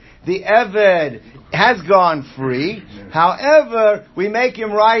really, the eved has gone free. However, we make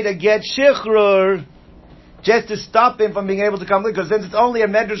him write a get shichur just to stop him from being able to come, because since it's only a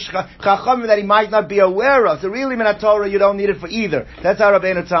medrash chachamim that he might not be aware of, so really min Torah you don't need it for either. That's how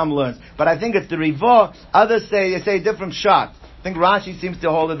Rabbeinu Tam learns. But I think it's the Rivah. Others say a different shot. I think Rashi seems to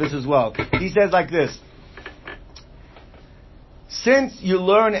hold of this as well. He says like this: since you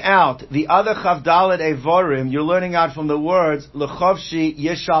learn out the other Chavdalet Evorim, you're learning out from the words L'chavshi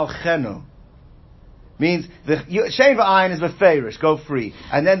Yeshalchenu. Means the Shein V'ayin is Beferish, go free.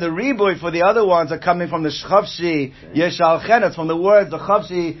 And then the Riboy for the other ones are coming from the Chavshi Yeshalchenu. It's from the words the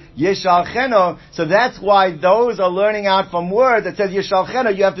Chavshi Yeshalchenu. So that's why those are learning out from words that says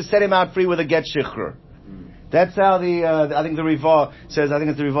Yeshalchenu, you have to set him out free with a get shichr. That's how I think the Rivah says, I think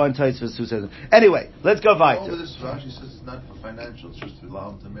it's the Rivah in Taisvus who says it. Anyway, let's go weiter. All this Rashi says it's not for financial, it's just to allow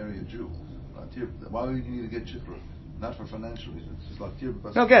him to marry a Jew. Why would you need to get shikra? Not for financial reasons. It's like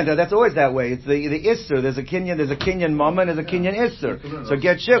no, again, that's always that way. It's the Isser. There's a Kinyan Mama and there's a Kinyan Isser. So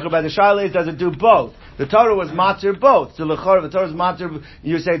get shikra, but the Shaila is, does it do both? The Torah was matir both. So the Torah is matir,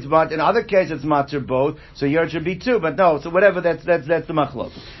 you say it's matir, in other cases it's matir both, so yours should be too, but no, so whatever, that's the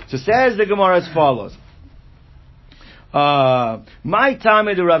machlok. So says the Gemara as follows. My time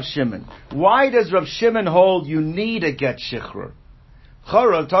to Rav Shimon. Why does Rav Shimon hold you need a get shikra?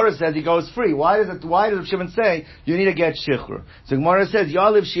 Torah says he goes free. Why does Rav Shimon say you need to get shikra? So Gemara says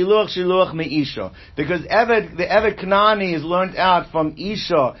Yaliv shiluach meisha, because the Eved Kanani is learned out from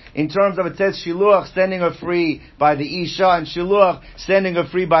Isha in terms of, it says shiluach sending her free by the Isha and shiluach sending her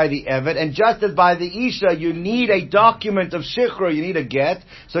free by the Eved, and just as by the Isha you need a document of shikra, you need a get.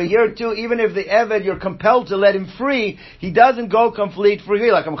 So here too, even if the Eved you're compelled to let him free, he doesn't go complete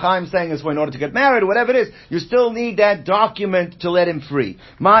free. Like Chaim saying is in order to get married or whatever it is, you still need that document to let him free.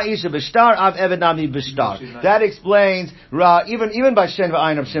 Ma isha b'shtar, av eved nami b'shtar. That explains, even by Shen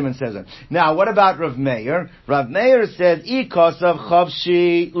V'ayin of Shimon says it. Now, what about Rav Meir? Rav Meir says, ikos of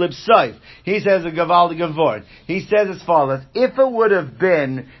chavshi libsoif. He says a gavaldi gavort. He says as follows: if it would have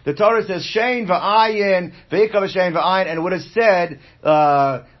been, the Torah says Shein V'ayin, v'ikav Shein V'ayin, and it would have said,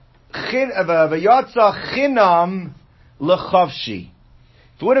 v'yotza chinam l'chavshi.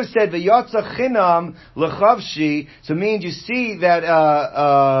 If it would have said v'yotza chinam l'chavshi, so it means you see that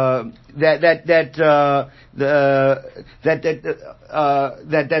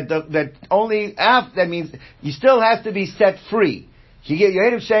only after, that means you still have to be set free. You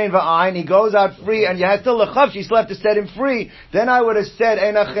hit him Shein V'ayin, he goes out free, and you have still l'chavshi, you still have to set him free. Then I would have said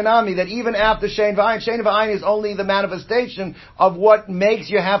Eina Chinami, that even after Shein V'ayin is only the manifestation of what makes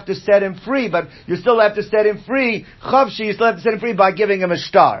you have to set him free, but you still have to set him free. Chavshi, you still have to set him free by giving him a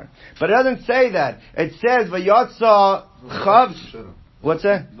star. But it doesn't say that. It says V'yotza Chavshi. What's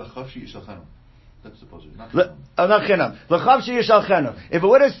that? L'chavshi yishalchenu. That's supposed to be not chinam. L'chavshi yishalchenu. If it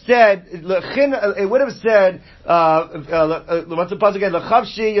would have said, it would have said, what's the pasuk again?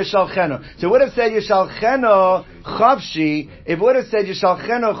 L'chavshi yishalchenu. So it would have said yishalchenu chavshi. If it would have said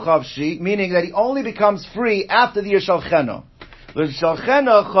yishalchenu chavshi, meaning that he only becomes free after the yishalchenu. You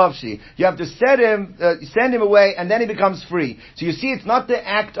have to send him away, and then he becomes free. So you see, it's not the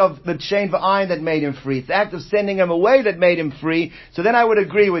act of the Shein V'ayin that made him free. It's the act of sending him away that made him free. So then I would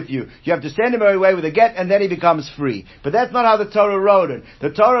agree with you. You have to send him away with a get, and then he becomes free. But that's not how the Torah wrote it.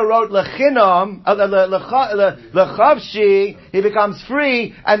 The Torah wrote L'chinam, L'chavshi, he becomes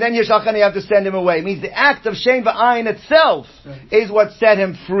free, and then Yishalchenu, you have to send him away. It means the act of Shein V'ayin itself is what set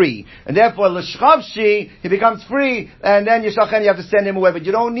him free. And therefore, L'chavshi, he becomes free, and then Yishalchenu, you have to send him away, but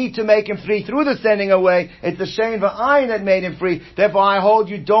you don't need to make him free through the sending away. It's the Shein V'ayin that made him free. Therefore, I hold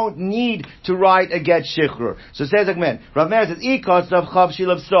you don't need to write a get shichrur. So says Agman, Rav Meir says, ikos of chavshi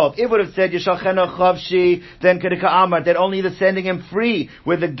l'bsov. It would have said Yishalchenu chavshi, then kedika amar, that only the sending him free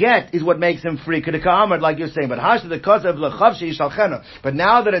with the get is what makes him free. Kedika amar, like you're saying, but hash the cause of l'chavshi Yishalchenu. But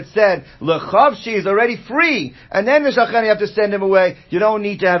now that it said l'chavshi is already free, and then Yishalchenu you have to send him away, you don't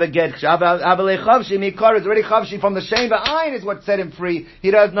need to have a get. Avalei chavshi mikar is already chavshi from the Shein V'ayin is what set him free. He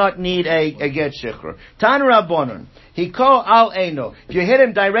does not need a get shikhr. Tan Rabbanon. He call al eino. If you hit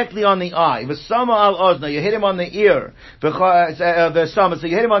him directly on the eye, v'sama al ozna, you hit him on the ear. V'sama, so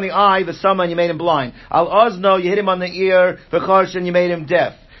you hit him on the eye, v'sama, and you made him blind. Al ozno, you hit him on the ear, v'charsh, and you made him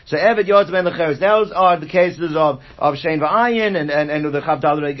deaf. So Eved Yotzim and Lecheres. Those are the cases of Shein V'ayin and the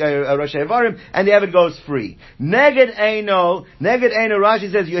Chavdal Rosh Evarim, and the Eved goes free. Neged eino, Rashi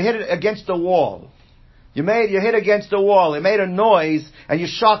says you hit it against the wall. You hit against the wall. It made a noise, and you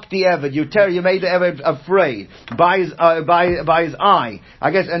shocked the Eved. You made the Eved afraid by his eye,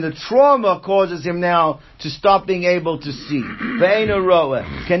 I guess. And the trauma causes him now to stop being able to see. Ve'enu roeh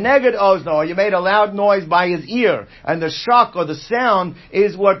keneged ozno, or you made a loud noise by his ear, and the shock or the sound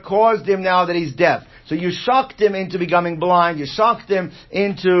is what caused him now that he's deaf. So you shocked him into becoming blind. You shocked him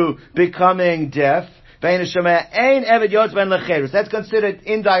into becoming deaf. That's considered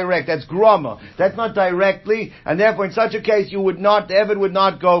indirect. That's groma. That's not directly, and therefore in such a case the Eved would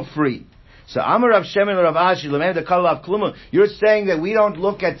not go free. So Amar Rav Shifman Rav Ashi, you're saying that we don't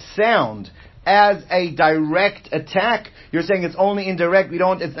look at sound as a direct attack. You're saying it's only indirect. We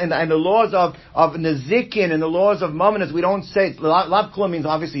don't, and the laws of Nezikin and the laws of Mamonas, we don't say, Lav Klum means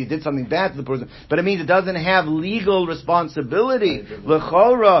obviously you did something bad to the person, but it means it doesn't have legal responsibility.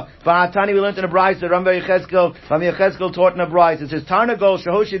 L'chora, V'hatani, we learned in a Bryce, that Rabbi Yechezkel taught in a Bryce, it says, Tarnagol,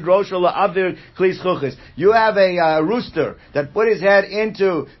 Shehoshid Rosho, La'avir, Klis Chuchis. You have a rooster that put his head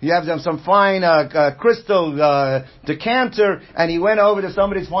into, you have some fine crystal decanter, and he went over to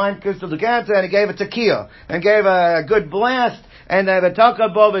somebody's fine crystal decanter, and he gave a tekiah, and gave a good blast, and the taka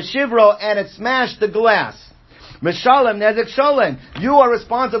bo v'shivro, and it smashed the glass. Mishalem nezik sholem. You are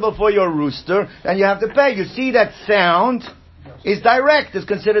responsible for your rooster, and you have to pay. You see that sound is direct, is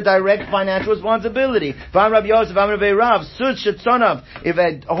considered direct financial responsibility. Vam Rabbi Yosef, Vam Rabbi Rav, Sud Shetzonav, if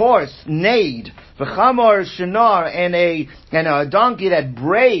a horse neighed, v'chamor shenar, and a donkey that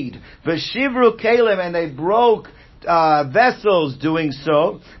brayed, v'shivru kalim, and they broke vessels doing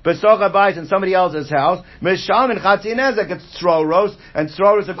so, Besocha Bais in somebody else's house, Misham and Chatzi Nezek, it's Sroros, and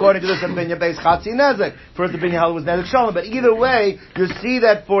Sroros according to this opinion based Chatzi Nezek. First opinion held was Nezek Shalom, but either way, you see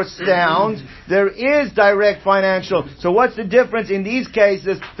that for sound, there is direct financial. So what's the difference in these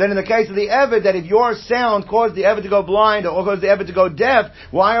cases than in the case of the Eved, that if your sound caused the Eved to go blind or caused the Eved to go deaf,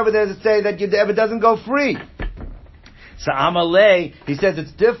 why over there does it say that the Eved doesn't go free? So Amalei, he says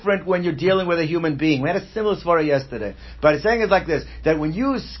it's different when you're dealing with a human being. We had a similar story yesterday. But it's saying it's like this, that when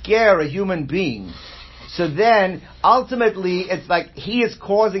you scare a human being, so then ultimately it's like he is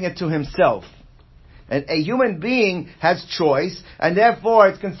causing it to himself. And a human being has choice, and therefore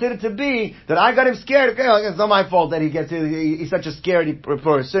it's considered to be that I got him scared. Okay, it's not my fault that he's such a scaredy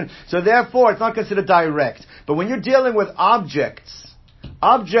person. So therefore it's not considered direct. But when you're dealing with objects,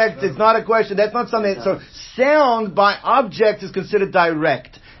 object is not a question. That's not something. So sound by object is considered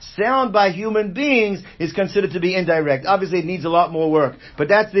direct. Sound by human beings is considered to be indirect. Obviously, it needs a lot more work, but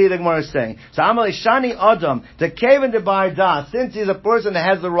that's the Gemara is saying. So Amalei Shani Adam, the Kaven de Bardas, since he's a person that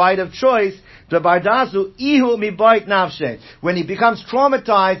has the right of choice, the Bardasu ihu mi bait nafshe. When he becomes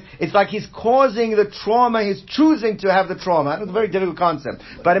traumatized, it's like he's causing the trauma. He's choosing to have the trauma. It's a very difficult concept,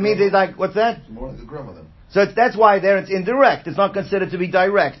 but it means he's like, what's that? It's more like the grandmother. So that's why there it's indirect. It's not considered to be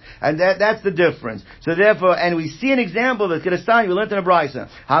direct. And that's the difference. So therefore, and we see an example of it. Kiddushin, we learned in a Brisa.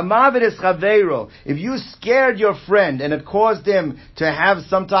 Hamavid is chaveiro. If you scared your friend and it caused him to have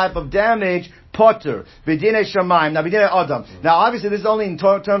some type of damage, potter. B'dinei shamayim. Now, b'dinei adam. Now, obviously, this is only in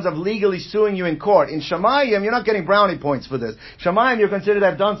terms of legally suing you in court. In shamayim, you're not getting brownie points for this. Shamayim, you're considered to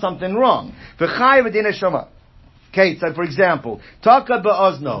have done something wrong. V'chai b'dinei shamayim. Okay, so for example, taka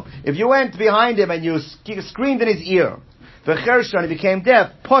ba'ozno. If you went behind him and you screamed in his ear, v'chershon, he became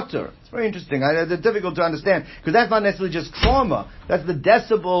deaf, potter. It's very interesting. It's difficult to understand because that's not necessarily just trauma. That's the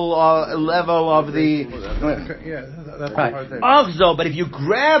decibel level of the. That's right. Achzo, but if you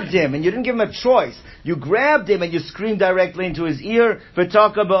grabbed him and you didn't give him a choice, you grabbed him and you screamed directly into his ear,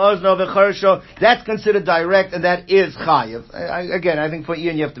 v'taka ba'ozno v'chersho, that's considered direct and that is chayiv. Again, I think for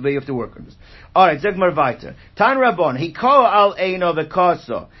Ian you have to work on this. All right, Zegmar Viter. Tan Rabon, he ko al eino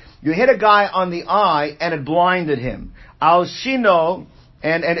v'kaso. You hit a guy on the eye and it blinded him. Al shino,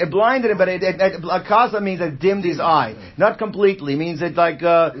 and it blinded him, but kasa means it dimmed his eye. Not completely, means it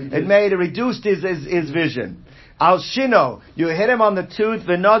it reduced his vision. Al shino, you hit him on the tooth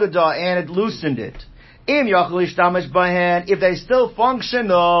v'nadada and it loosened it. If they're still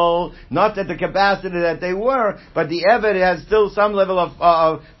functional, not at the capacity that they were, but the Eved has still some level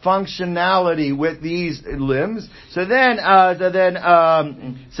of functionality with these limbs. So then,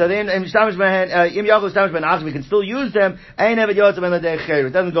 we can still use them.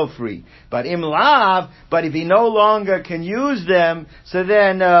 It doesn't go free. But but if he no longer can use them, so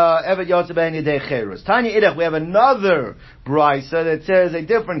then Eved Yotzei Ben Yedei Cherus. Tanya Idach, we have another brisa that says a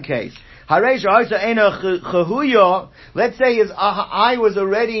different case. Let's say his eye was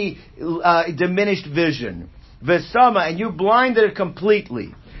already diminished vision. Vesama, and you blinded it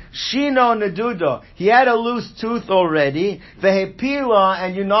completely. Shino nedudo, he had a loose tooth already. Vehepila,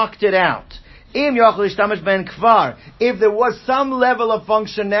 and you knocked it out. If there was some level of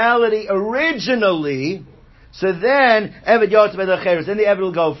functionality originally, so then Eved Yotze B'Dei Cheirus, then the Eved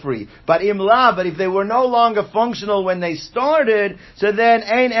will go free. But if they were no longer functional when they started, so then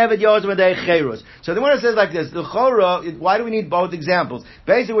Ein Eved Yotze B'Dei Cheirus. So the one says like this, the Chora, why do we need both examples?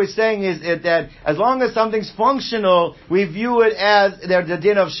 Basically what we're saying is that as long as something's functional, we view it as the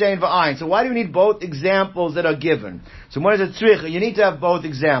din of Shein V'Ayin. So why do we need both examples that are given? So what is a tzricha? You need to have both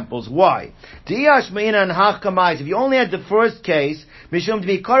examples. Why? If you only had the first case,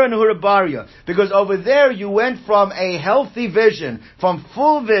 because over there you went from a healthy vision, from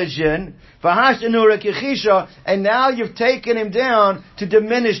full vision, and now you've taken him down to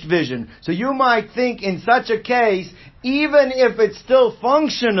diminished vision. So you might think in such a case, even if it's still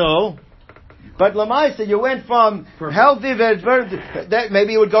functional, but Lamaisa, you went from healthy that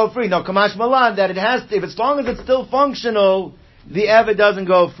maybe it would go free. No, Kamash Malan, that it has to, if as long as it's still functional, the Eved doesn't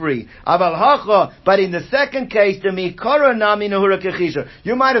go free. Aval Hacha, but in the second case, the Mikara Nami Nahura Kechisha.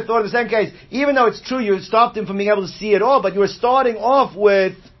 You might have thought in the second case, even though it's true you stopped him from being able to see it all, but you were starting off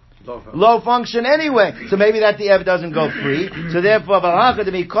with low function anyway. So maybe that the Eved doesn't go free. So therefore,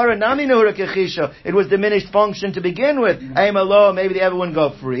 it was diminished function to begin with. Maybe the Eved wouldn't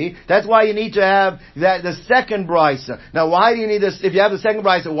go free. That's why you need to have the second brisa. Now why do you need this? If you have the second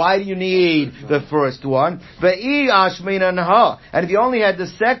brisa, why do you need the first one? And if you only had the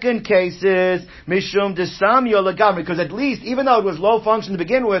second cases, mishum de Samuel Lagam, because at least, even though it was low function to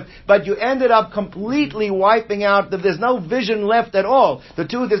begin with, but you ended up completely wiping out, there's no vision left at all. The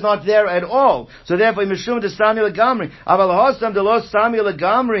tooth is not there at all. So therefore, Mishum de Samuel Gamri, Aval Hosam de Los Samuel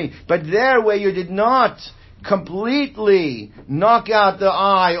Gamri, but there where you did not completely knock out the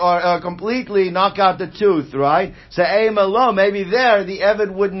eye or completely knock out the tooth, right? So Eimalo, maybe there the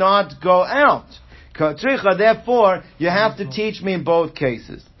Eved would not go out. Therefore, you have to teach me in both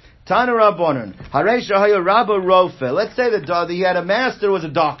cases. Tana Rabbanon, Haresha Hayo Rabba Rofe. Let's say that he had a master who was a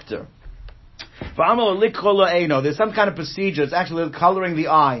doctor. There's some kind of procedure. It's actually coloring the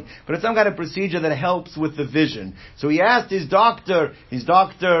eye, but it's some kind of procedure that helps with the vision. So he asked his doctor. His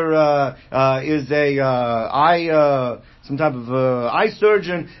doctor is a some type of eye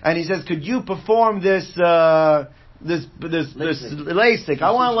surgeon, and he says, "Could you perform this LASIK?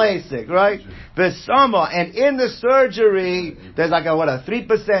 I want LASIK, right?" Besama, and in the surgery, there's like a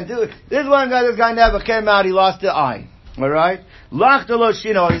 3%. This guy never came out. He lost the eye. All right. He's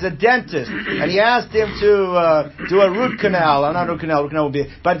a dentist, and he asked him to do a root canal. Not root canal would be,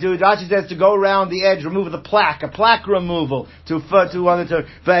 but Rashi says to go around the edge, remove a plaque removal and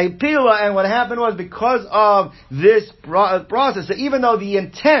what happened was because of this process. So even though the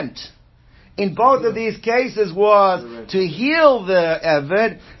intent in both of these cases was to heal the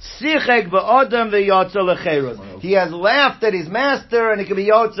Eved, he has laughed at his master, and it can be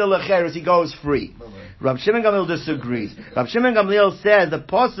yotze lecheirus. He goes free. Rab Shimon Gamliel disagrees. Rab Shimon Gamliel says, the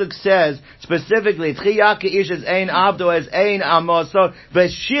Pasuk says specifically, he learns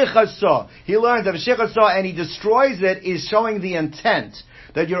that v'shichaso, and he destroys it, is showing the intent.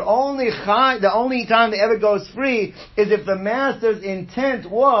 That the only time the Eved goes free is if the master's intent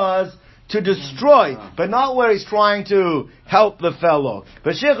was to destroy, but not where he's trying to help the fellow.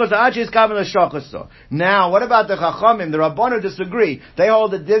 Now, what about the Chachamim? The Rabbanan disagree. They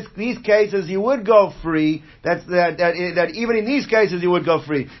hold that these cases you would go free. That even in these cases you would go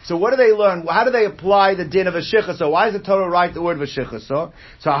free. So what do they learn? How do they apply the din of a shichaso? Why does the Torah write the word v'shichaso?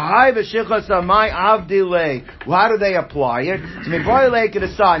 So hi v'shichaso my avdilei. How do they apply it?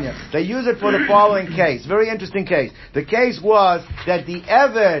 They use it for the following case. Very interesting case. The case was that the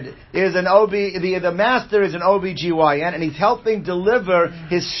Eved is an the master is an OBGYN, and he's helping deliver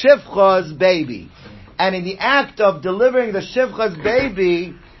his shivcha's baby. And in the act of delivering the shivcha's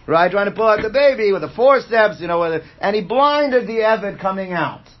baby, right, trying to pull out the baby with the forceps, and he blinded the Eved coming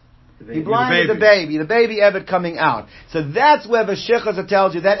out. He blinded the baby Eved coming out. So that's where the V'shichaso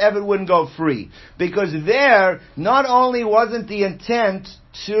tells you that Eved wouldn't go free. Because there, not only wasn't the intent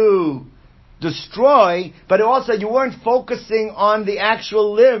to destroy, but also you weren't focusing on the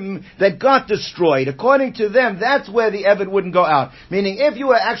actual limb that got destroyed. According to them, that's where the Eved wouldn't go out. Meaning, if you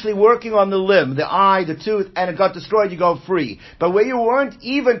were actually working on the limb, the eye, the tooth, and it got destroyed, you go free. But where you weren't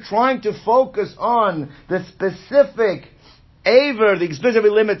even trying to focus on the specific Aver, the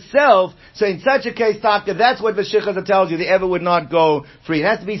specific limb itself, so in such a case, Taka, that's what V'shichaso tells you, the Eved would not go free. It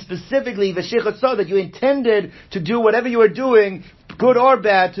has to be specifically V'shichaso, that you intended to do whatever you were doing, good or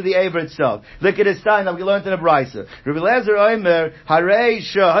bad, to the Aver itself. Look at this sign that we learned in the Brisa. Rabbi Lezer Omer, Harei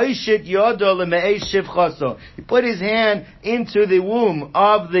Shahishit Yodo Leme'ei Shivchaso. He put his hand into the womb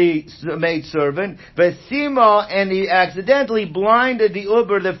of the maidservant, Vesima, and he accidentally blinded the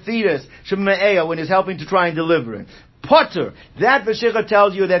Uber, the fetus, Sheme'ea, when he's helping to try and deliver it. Potter. That Vashicha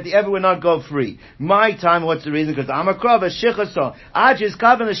tells you that the Eved will not go free. My time, what's the reason? Because Amakrav Vashicha Ajis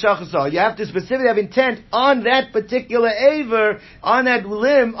Kavan Shachasa. You have to specifically have intent on that particular Aver, on that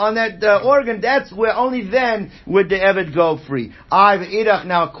limb, on that organ. That's where only then would the Eved go free.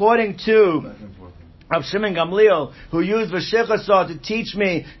 Now, according to of Shimon Gamliel, who used Vashicha to teach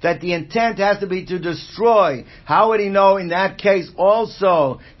me that the intent has to be to destroy. How would he know in that case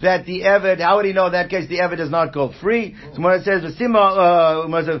also that the Eved, how would he know in that case the Eved does not go free? So when it says, Nafka,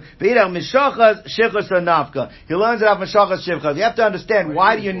 he learns it off Meshachas Shivchas. You have to understand,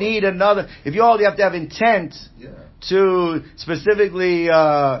 why do you need another, if you already have to have intent, to specifically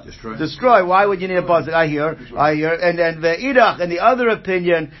destroy. Why would you need a pasuk? I hear. And then the idach and the other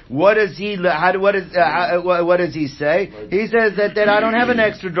opinion. What does he? What does he say? He says that I don't have an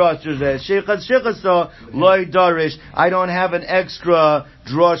extra drasha there. Shichas loy darish. I don't have an extra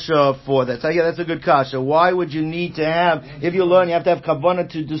drasha for that. So yeah, that's a good kasha. Why would you need to have? If you learn, you have to have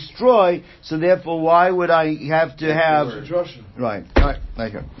kavanah to destroy. So therefore, why would I have to have? Right. All right. I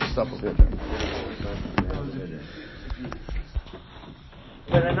hear. Stop a bit.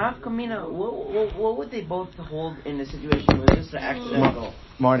 But an afkamina, what would they both hold in a situation where this is accidental?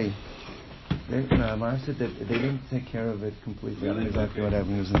 Marty, Mara said that they didn't take care of it completely. I don't know exactly what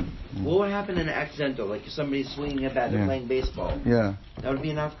happened. What would happen in an accidental? Like if somebody's swinging a bat, they're playing baseball. Yeah. That would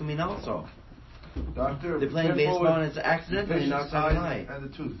be an afkamina also. Doctor, they're playing baseball and it's an accident and he knocks out an eye. And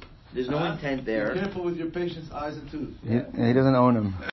the tooth. There's no intent there. Be careful with your patient's eyes and tooth. He doesn't own them.